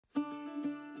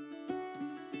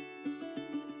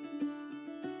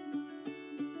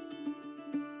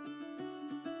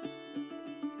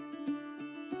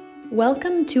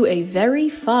Welcome to a very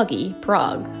foggy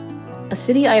Prague, a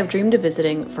city I have dreamed of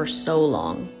visiting for so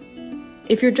long.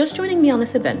 If you're just joining me on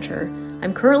this adventure,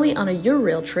 I'm currently on a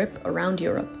Eurail trip around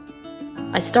Europe.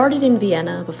 I started in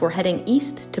Vienna before heading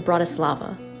east to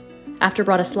Bratislava. After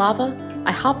Bratislava,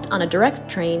 I hopped on a direct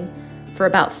train for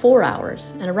about 4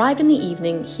 hours and arrived in the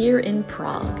evening here in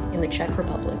Prague in the Czech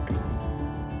Republic.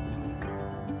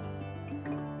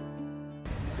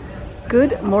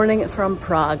 Good morning from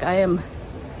Prague. I am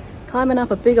climbing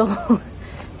up a big old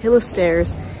hill of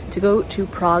stairs to go to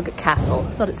Prague Castle.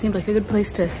 I thought it seemed like a good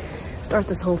place to start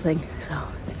this whole thing, so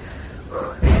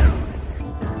let's go.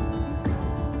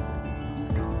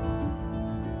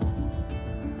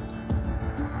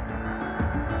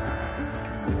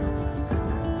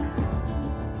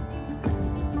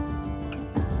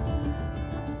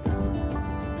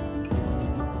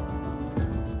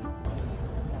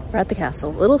 We're at the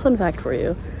castle. Little fun fact for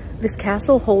you. This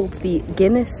castle holds the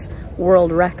Guinness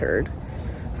World Record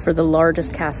for the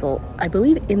largest castle, I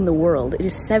believe, in the world. It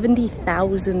is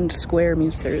 70,000 square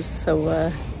meters.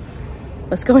 So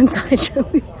let's go inside, shall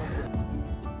we?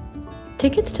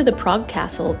 Tickets to the Prague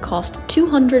Castle cost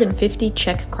 250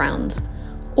 Czech crowns,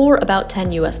 or about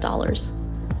 $10 US.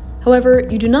 However,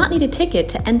 you do not need a ticket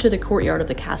to enter the courtyard of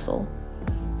the castle.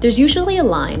 There's usually a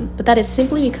line, but that is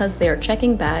simply because they are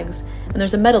checking bags and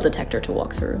there's a metal detector to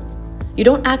walk through. You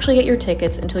don't actually get your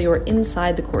tickets until you are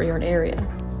inside the courtyard area.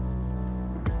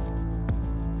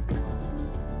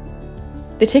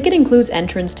 The ticket includes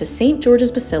entrance to St.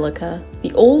 George's Basilica,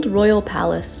 the Old Royal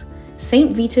Palace,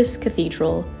 St. Vitus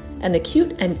Cathedral, and the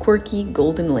cute and quirky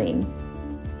Golden Lane.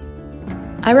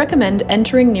 I recommend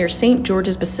entering near St.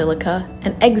 George's Basilica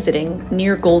and exiting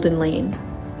near Golden Lane.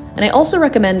 And I also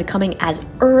recommend coming as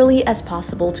early as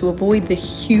possible to avoid the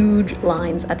huge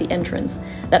lines at the entrance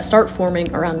that start forming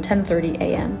around 10:30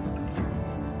 a.m.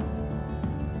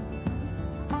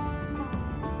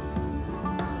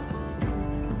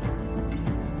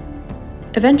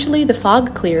 Eventually, the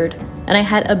fog cleared, and I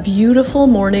had a beautiful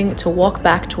morning to walk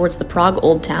back towards the Prague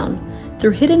Old Town,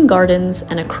 through hidden gardens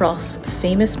and across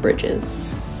famous bridges.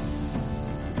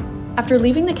 After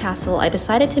leaving the castle, I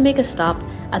decided to make a stop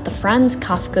at the Franz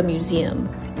Kafka Museum.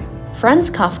 Franz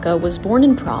Kafka was born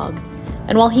in Prague,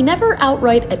 and while he never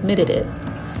outright admitted it,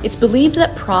 it's believed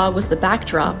that Prague was the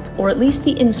backdrop, or at least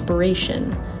the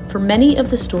inspiration, for many of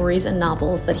the stories and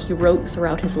novels that he wrote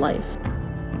throughout his life.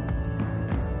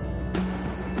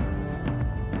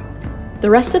 The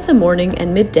rest of the morning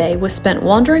and midday was spent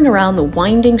wandering around the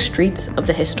winding streets of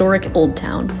the historic Old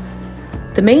Town.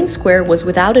 The main square was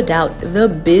without a doubt the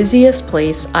busiest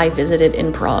place I visited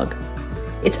in Prague.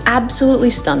 It's absolutely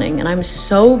stunning, and I'm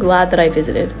so glad that I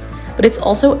visited, but it's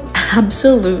also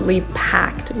absolutely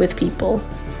packed with people,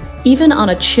 even on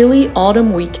a chilly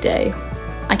autumn weekday.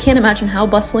 I can't imagine how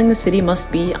bustling the city must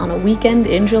be on a weekend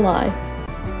in July.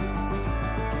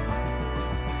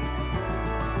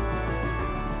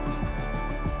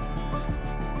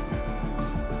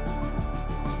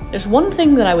 There's one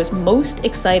thing that I was most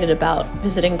excited about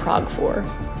visiting Prague for,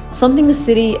 something the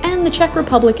city and the Czech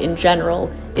Republic in general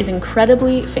is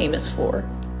incredibly famous for: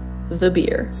 the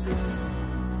beer.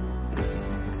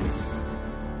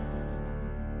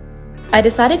 I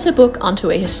decided to book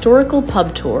onto a historical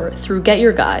pub tour through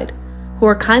GetYourGuide, who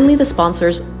are kindly the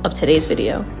sponsors of today's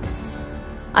video.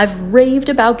 I've raved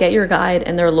about GetYourGuide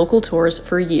and their local tours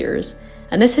for years,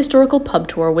 and this historical pub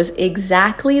tour was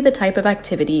exactly the type of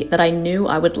activity that I knew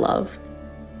I would love.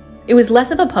 It was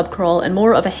less of a pub crawl and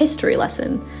more of a history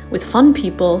lesson, with fun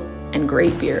people and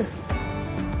great beer.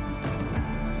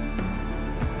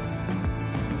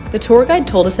 The tour guide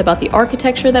told us about the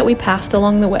architecture that we passed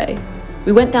along the way.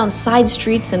 We went down side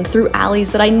streets and through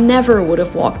alleys that I never would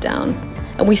have walked down,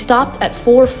 and we stopped at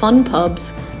 4 fun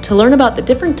pubs to learn about the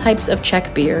different types of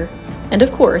Czech beer, and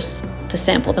of course, to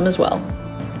sample them as well.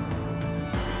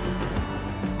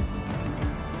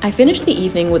 I finished the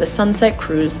evening with a sunset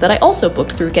cruise that I also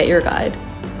booked through GetYourGuide.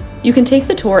 You can take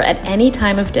the tour at any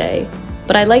time of day,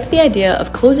 but I liked the idea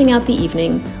of closing out the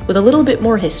evening with a little bit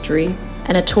more history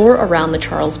and a tour around the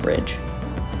Charles Bridge.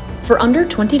 For under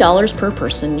 $20 per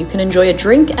person, you can enjoy a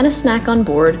drink and a snack on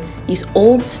board these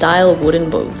old-style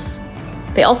wooden boats.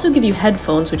 They also give you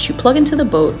headphones which you plug into the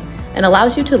boat and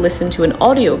allows you to listen to an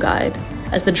audio guide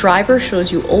as the driver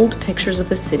shows you old pictures of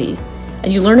the city,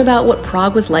 and you learn about what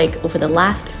Prague was like over the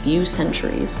last few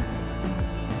centuries.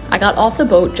 I got off the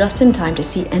boat just in time to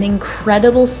see an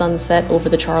incredible sunset over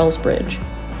the Charles Bridge.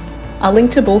 I'll link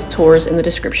to both tours in the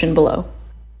description below.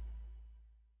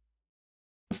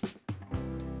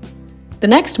 The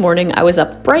next morning, I was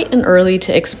up bright and early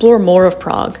to explore more of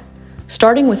Prague,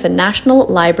 starting with the National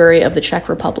Library of the Czech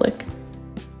Republic.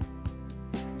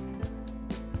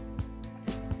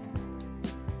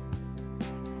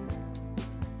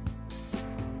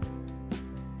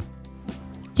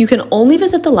 You can only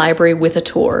visit the library with a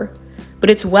tour,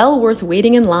 but it's well worth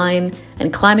waiting in line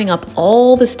and climbing up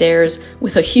all the stairs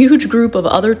with a huge group of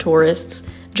other tourists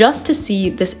just to see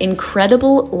this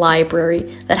incredible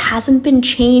library that hasn't been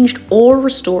changed or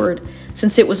restored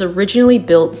since it was originally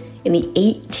built in the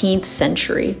 18th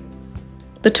century.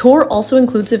 The tour also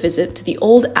includes a visit to the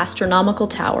old astronomical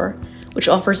tower, which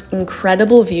offers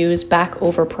incredible views back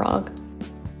over Prague.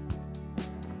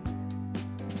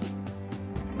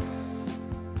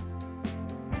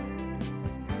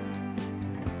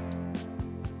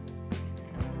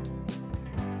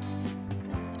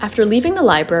 After leaving the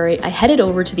library, I headed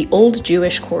over to the Old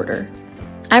Jewish Quarter.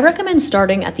 I recommend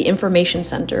starting at the Information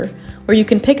Center, where you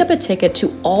can pick up a ticket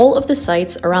to all of the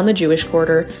sites around the Jewish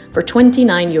Quarter for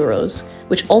 29 euros,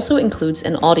 which also includes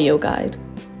an audio guide.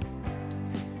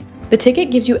 The ticket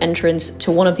gives you entrance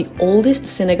to one of the oldest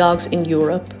synagogues in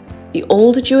Europe, the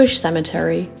Old Jewish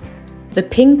Cemetery, the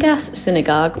Pinkas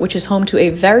Synagogue, which is home to a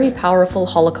very powerful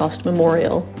Holocaust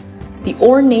memorial, the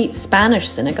ornate Spanish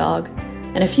Synagogue,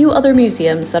 and a few other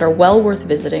museums that are well worth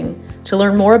visiting to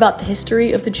learn more about the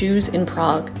history of the Jews in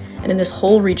Prague and in this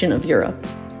whole region of Europe.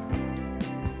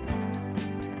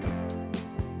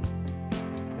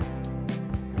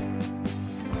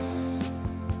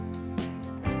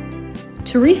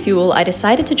 To refuel, I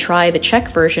decided to try the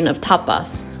Czech version of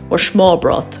tapas, or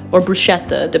smørbrød, or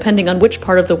bruschetta, depending on which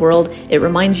part of the world it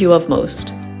reminds you of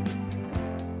most.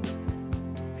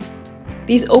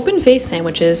 These open-faced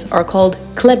sandwiches are called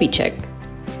chlebiček.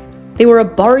 They were a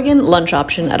bargain lunch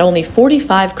option at only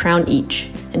 45 crown each,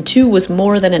 and 2 was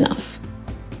more than enough.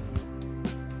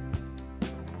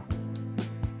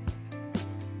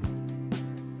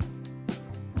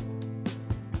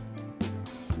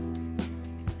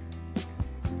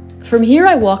 From here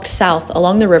I walked south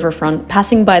along the riverfront,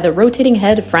 passing by the rotating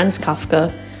head of Franz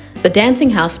Kafka, the dancing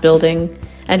house building,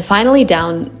 and finally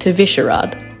down to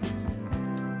Vyšehrad.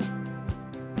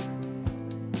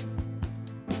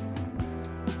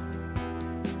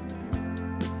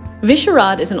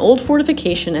 Vyšehrad is an old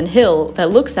fortification and hill that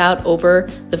looks out over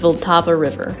the Vltava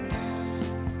River.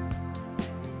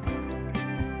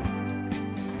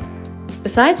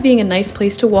 Besides being a nice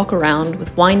place to walk around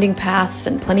with winding paths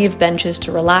and plenty of benches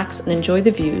to relax and enjoy the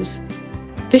views,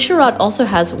 Vyšehrad also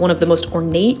has one of the most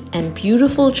ornate and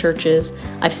beautiful churches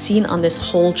I've seen on this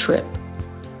whole trip,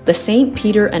 the St.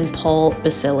 Peter and Paul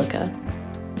Basilica.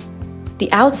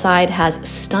 The outside has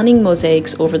stunning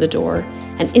mosaics over the door,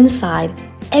 and inside,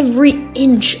 every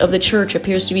inch of the church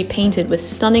appears to be painted with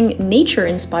stunning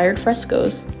nature-inspired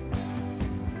frescoes.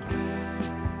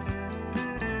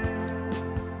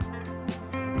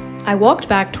 I walked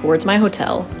back towards my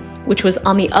hotel, which was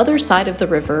on the other side of the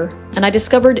river, and I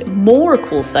discovered more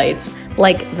cool sites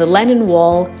like the Lenin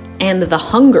Wall and the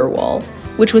Hunger Wall,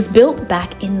 which was built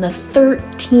back in the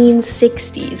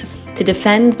 1360s to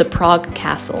defend the Prague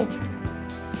castle.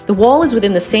 The wall is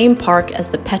within the same park as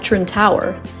the Petrin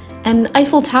Tower, an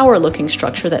Eiffel Tower-looking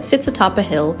structure that sits atop a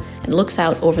hill and looks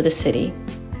out over the city.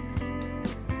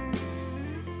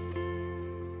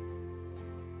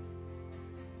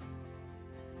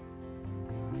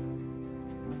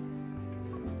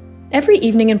 Every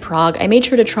evening in Prague, I made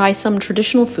sure to try some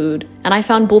traditional food, and I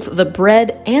found both the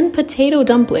bread and potato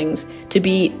dumplings to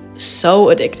be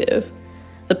so addictive.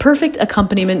 The perfect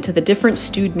accompaniment to the different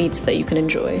stewed meats that you can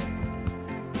enjoy.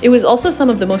 It was also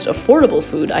some of the most affordable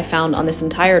food I found on this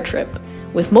entire trip,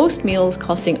 with most meals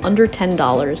costing under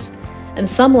 $10, and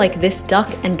some like this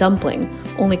duck and dumpling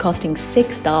only costing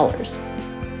 $6.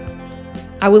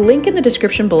 I will link in the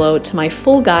description below to my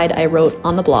full guide I wrote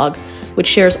on the blog, which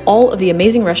shares all of the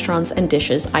amazing restaurants and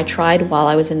dishes I tried while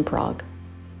I was in Prague.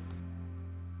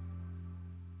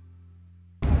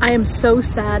 I am so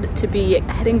sad to be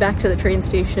heading back to the train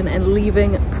station and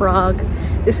leaving Prague.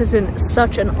 This has been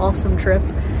such an awesome trip.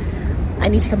 I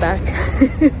need to come back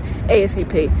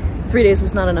ASAP. 3 days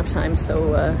was not enough time,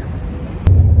 so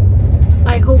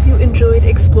I hope you enjoyed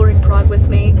exploring Prague with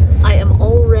me. I am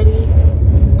already